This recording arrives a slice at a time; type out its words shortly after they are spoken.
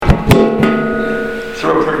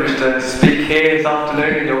to speak here this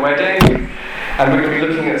afternoon at your wedding, and we're going to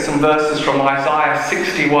be looking at some verses from Isaiah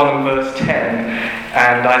 61 and verse 10.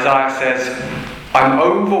 And Isaiah says, "I'm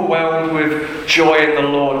overwhelmed with joy in the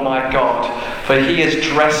Lord my God, for he has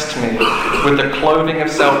dressed me with the clothing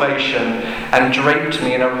of salvation and draped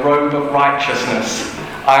me in a robe of righteousness.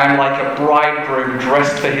 I am like a bridegroom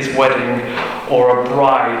dressed for his wedding, or a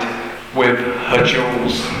bride with her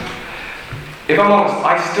jewels." If I'm honest,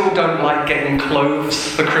 I still don't like getting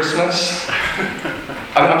clothes for Christmas.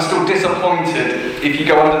 I'm still disappointed if you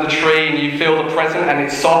go under the tree and you feel the present and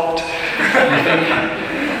it's soft. You think,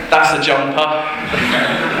 that's a jumper.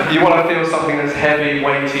 You want to feel something that's heavy,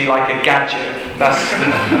 weighty, like a gadget.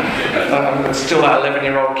 I'm still that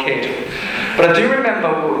 11-year-old kid. But I do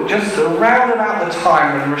remember just around about the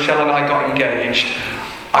time when Rochelle and I got engaged,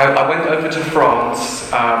 I went over to France.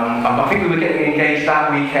 I think we were getting engaged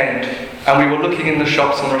that weekend, and we were looking in the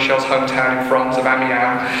shops in Rochelle's hometown in France of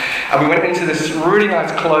Amiens, and we went into this really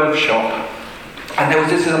nice clothes shop, and there was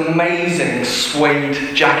this amazing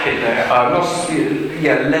suede jacket there,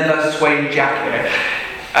 leather suede jacket,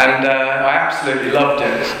 and I absolutely loved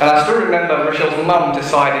it. And I still remember Rochelle's mum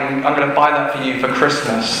deciding, "I'm going to buy that for you for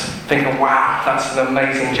Christmas," thinking, wow, that's an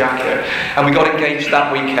amazing jacket. And we got engaged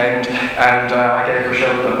that weekend, and I gave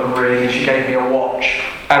Rochelle a ring, and she gave me a watch.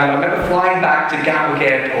 And I remember flying back to Gatwick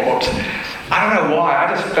Airport. I don't know why, I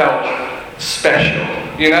just felt special.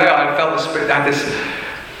 You know, I felt I had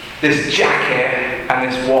this jacket and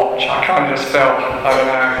this watch. I kind of just felt, I don't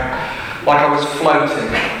know, like I was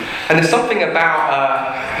floating. And there's something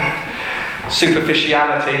about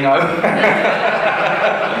superficiality, no?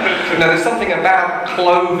 No, there's something about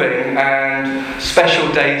clothing and special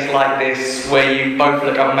days like this where you both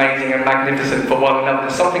look amazing and magnificent for one another.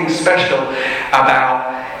 There's something special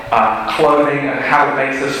about clothing and how it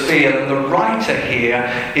makes us feel. And the writer here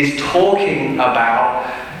is talking about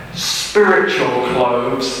spiritual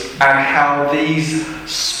clothes and how these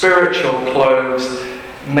spiritual clothes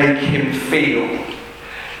make him feel.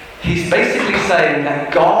 He's basically saying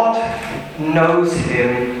that God knows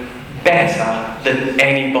him better than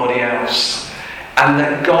anybody else, and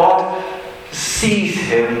that God sees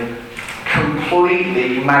him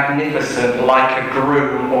completely magnificent, like a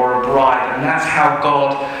groom or a bride, and that's how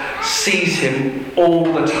God sees him all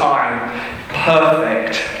the time,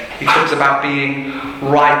 perfect. He talks about being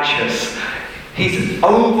righteous. He's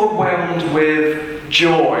overwhelmed with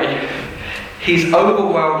joy. He's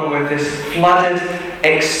overwhelmed with this flooded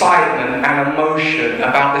excitement and emotion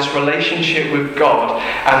about this relationship with God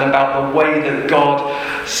and about the way that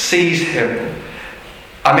God sees him.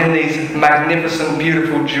 I'm in these magnificent,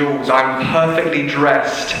 beautiful jewels. I'm perfectly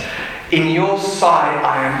dressed. In your sight,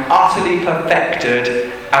 I am utterly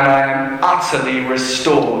perfected and I am utterly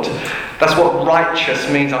restored. That's what righteous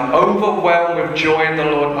means. I'm overwhelmed with joy in the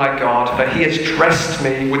Lord my God, for he has dressed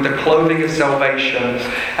me with the clothing of salvation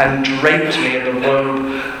and draped me in the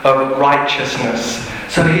robe of righteousness.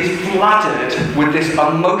 So he's flooded with this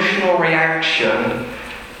emotional reaction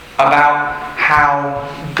about how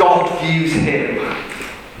God views him.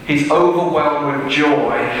 He's overwhelmed with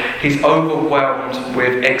joy. He's overwhelmed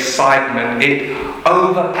with excitement. It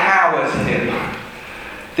overpowers him.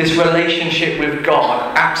 This relationship with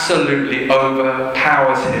God absolutely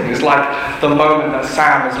overpowers him. It's like the moment that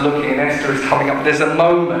Sam is looking and Esther is coming up. There's a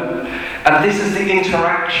moment, and this is the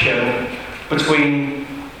interaction between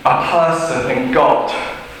a person and God.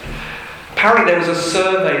 Apparently there was a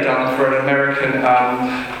survey done for an American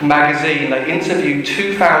magazine. They interviewed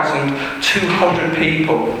 2,200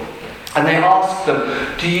 people, and they asked them,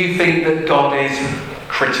 do you think that God is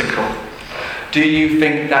critical? Do you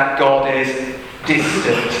think that God is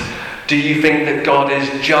distant? Do you think that God is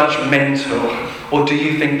judgmental? Or do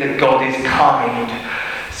you think that God is kind?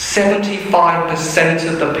 75%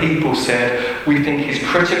 of the people said, we think he's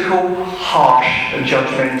critical, harsh and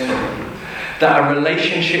judgmental. That a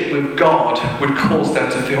relationship with God would cause them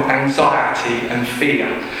to feel anxiety and fear.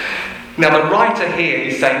 Now the writer here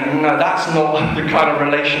is saying, no, that's not the kind of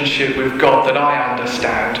relationship with God that I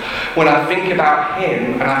understand. When I think about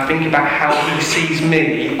him and I think about how he sees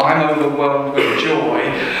me, I'm overwhelmed with joy.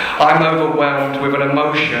 I'm overwhelmed with an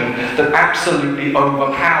emotion that absolutely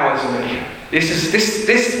overpowers me. This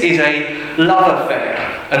is a love affair,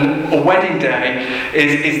 and a wedding day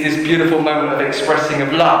is this beautiful moment of expressing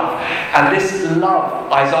of love. And this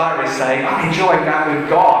love, Isaiah is saying, I'm enjoying that with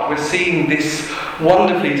God. We're seeing this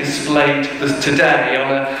wonderfully displayed today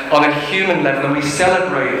on a human level, and we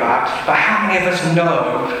celebrate that. But how many of us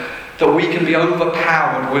know that we can be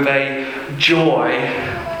overpowered with a joy,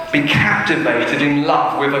 be captivated in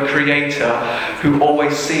love with a Creator who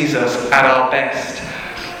always sees us at our best?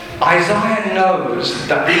 Isaiah knows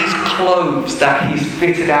that these clothes that he's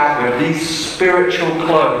fitted out with, these spiritual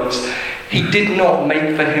clothes, he did not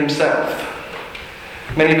make for himself.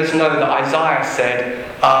 Many of us know that Isaiah said,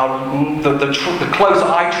 the clothes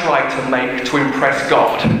I tried to make to impress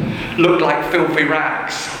God looked like filthy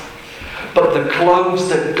rags. But the clothes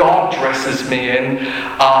that God dresses me in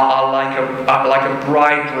are like a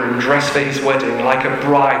bridegroom dressed for his wedding, like a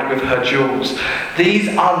bride with her jewels. These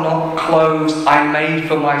are not clothes I made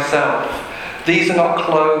for myself. These are not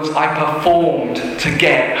clothes I performed to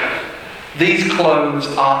get. These clothes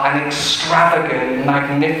are an extravagant,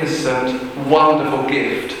 magnificent, wonderful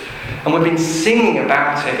gift. And we've been singing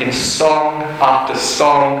about it in song after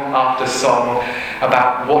song after song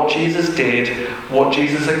about what Jesus did, what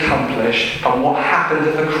Jesus accomplished, and what happened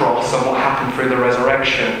at the cross and what happened through the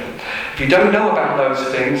resurrection. If you don't know about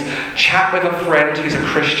those things, chat with a friend who's a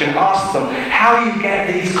Christian, ask them, how do you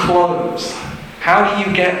get these clothes? How do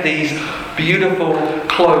you get these beautiful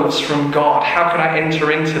clothes from God? How can I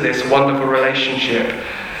enter into this wonderful relationship?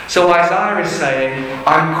 So Isaiah is saying,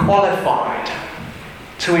 I'm qualified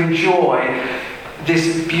to enjoy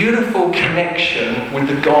this beautiful connection with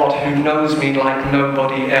the God who knows me like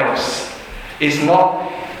nobody else. It's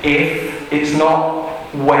not if, it's not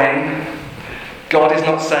when. God is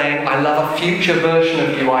not saying, I love a future version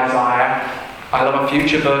of you, Isaiah. I love a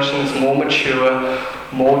future version that's more mature,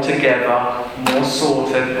 more together, more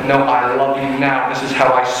sorted. No, I love you now. This is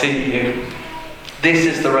how I see you. This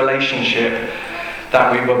is the relationship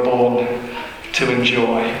that we were born to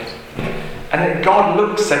enjoy. And then God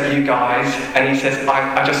looks at you guys and he says,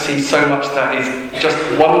 I just see so much that is just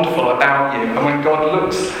wonderful about you. And when God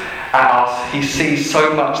looks at us, he sees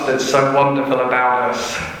so much that's so wonderful about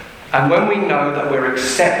us. And when we know that we're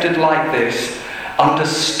accepted like this,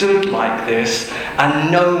 understood like this,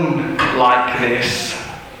 and known like this,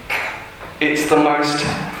 it's the most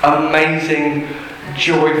amazing,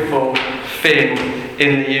 joyful thing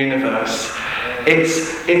in the universe.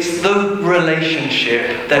 It's the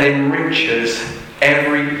relationship that enriches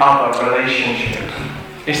every other relationship.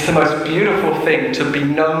 It's the most beautiful thing to be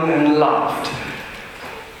known and loved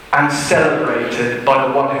and celebrated by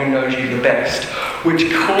the one who knows you the best,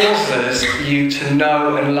 which causes you to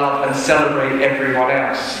know and love and celebrate everyone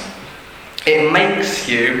else. It makes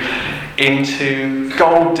you into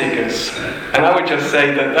gold diggers. And I would just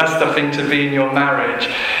say that that's the thing to be in your marriage,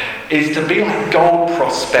 is to be like gold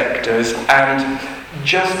prospectors and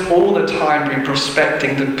just all the time be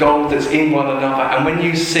prospecting the gold that's in one another. And when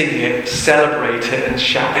you see it, celebrate it and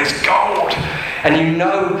shout, there's gold! And you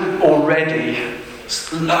know already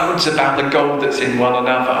loads about the gold that's in one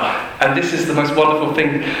another. And this is the most wonderful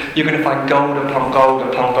thing. You're going to find gold upon gold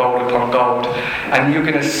upon gold upon gold. And you're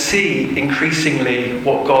going to see increasingly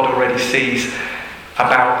what God already sees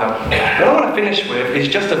about them. What I want to finish with is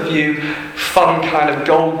just a few fun kind of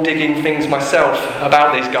gold digging things myself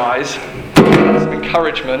about these guys. Some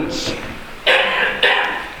encouragements.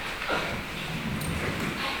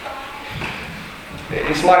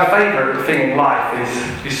 It's my favourite thing in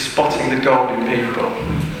life is spotting the gold in people.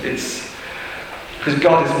 It's because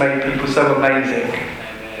God has made people so amazing.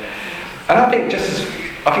 And I think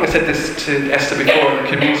I said this to Esther before in the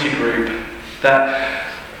community group, that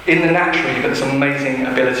in the natural you've got this amazing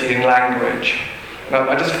ability in language.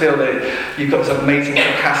 I just feel that you've got this amazing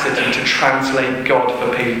capacity to translate God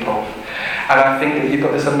for people. And I think that you've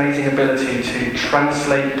got this amazing ability to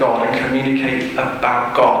translate God and communicate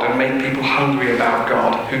about God and make people hungry about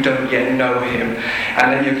God who don't yet know Him.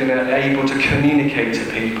 And then you're going to be able to communicate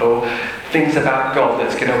to people things about God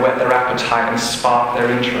that's going to whet their appetite and spark their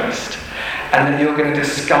interest. And then you're going to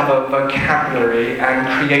discover vocabulary and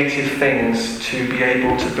creative things to be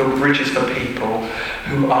able to build bridges for people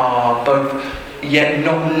who are both yet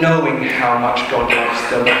not knowing how much God loves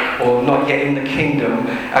them, or not yet in the kingdom,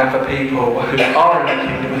 and for people who are in the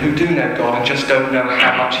kingdom, who do know God and just don't know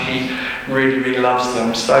how much He really, really loves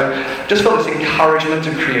them. So just for this encouragement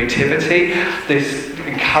to creativity, this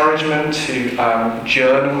encouragement to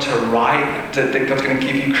journal, to write, that God's going to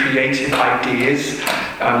give you creative ideas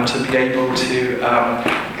to be able to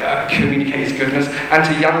communicate His goodness, and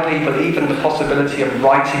to young people even the possibility of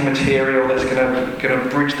writing material that's going to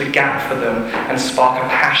bridge the gap for them and spark a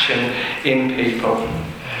passion in people.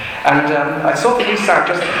 And I saw from this out,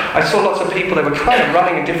 I saw lots of people that were kind of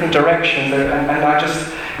running in different directions, and I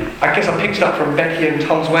guess I picked it up from Becky and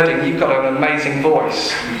Tom's wedding. You've got an amazing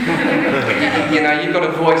voice. You've got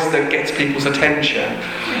a voice that gets people's attention,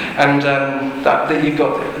 and that you've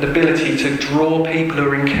got the ability to draw people who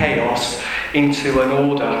are in chaos into an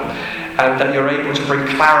order. and that you're able to bring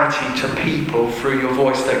clarity to people through your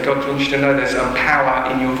voice, that God wants you to know there's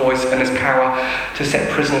power in your voice, and there's power to set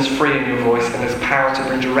prisoners free in your voice, and there's power to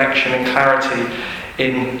bring direction and clarity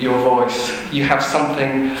in your voice. You have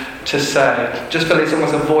something to say. Just feel it's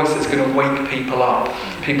almost a voice that's going to wake people up.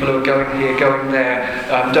 People who are going here, going there,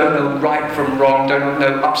 don't know right from wrong, don't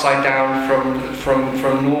know upside down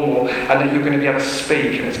from normal, and that you're going to be able to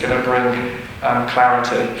speak, and it's going to bring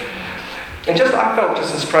clarity. And I felt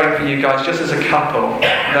just as praying for you guys, just as a couple,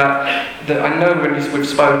 that I know when we've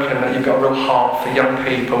spoken that you've got a real heart for young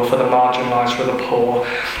people, for the marginalised, for the poor,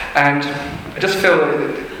 and I just feel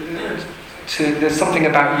that there's something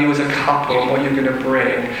about you as a couple and what you're going to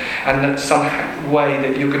bring, and that some way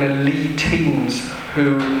that you're going to lead teams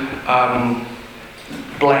who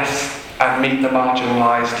bless and meet the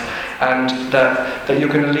marginalised, and that you're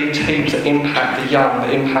going to lead teams that impact the young,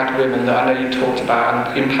 that impact women, that I know you talked about,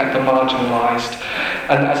 and impact the marginalised.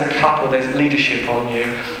 And as a couple, there's leadership on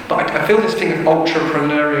you. But I feel this thing of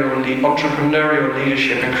entrepreneurial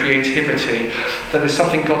leadership and creativity, that there's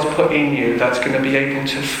something God's put in you that's going to be able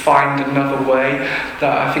to find another way,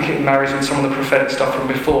 that I think it marries with some of the prophetic stuff from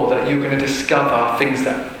before, that you're going to discover things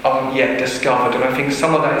that aren't yet discovered. And I think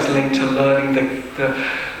some of that is linked to learning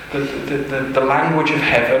the language of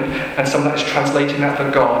heaven, and some of that is translating that for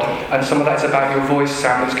God, and some of that is about your voice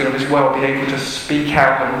sound that's going to as well be able to speak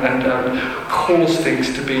out and cause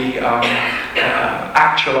things to be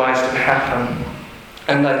actualized and happen,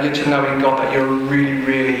 and that you're to know in God that you're a really,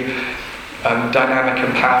 really dynamic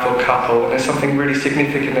and powerful couple, and there's something really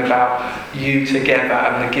significant about you together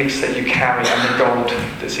and the gifts that you carry and the gold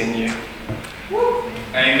that's in you.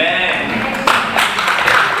 Amen.